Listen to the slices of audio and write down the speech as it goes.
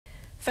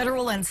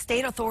Federal and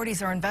state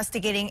authorities are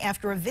investigating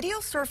after a video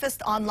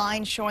surfaced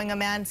online showing a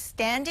man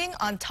standing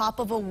on top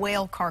of a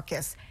whale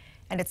carcass.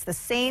 And it's the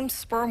same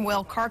sperm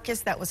whale carcass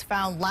that was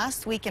found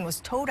last week and was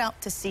towed out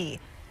to sea.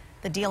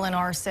 The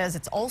DLNR says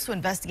it's also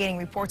investigating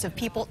reports of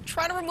people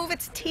trying to remove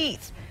its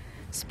teeth.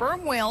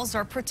 Sperm whales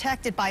are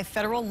protected by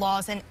federal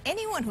laws, and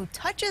anyone who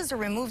touches or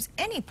removes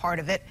any part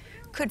of it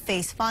could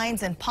face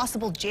fines and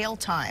possible jail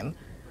time.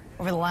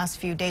 Over the last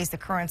few days, the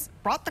currents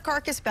brought the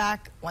carcass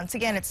back. Once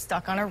again, it's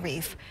stuck on a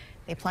reef.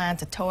 They plan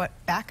to tow it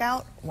back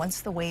out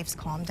once the waves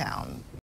calm down.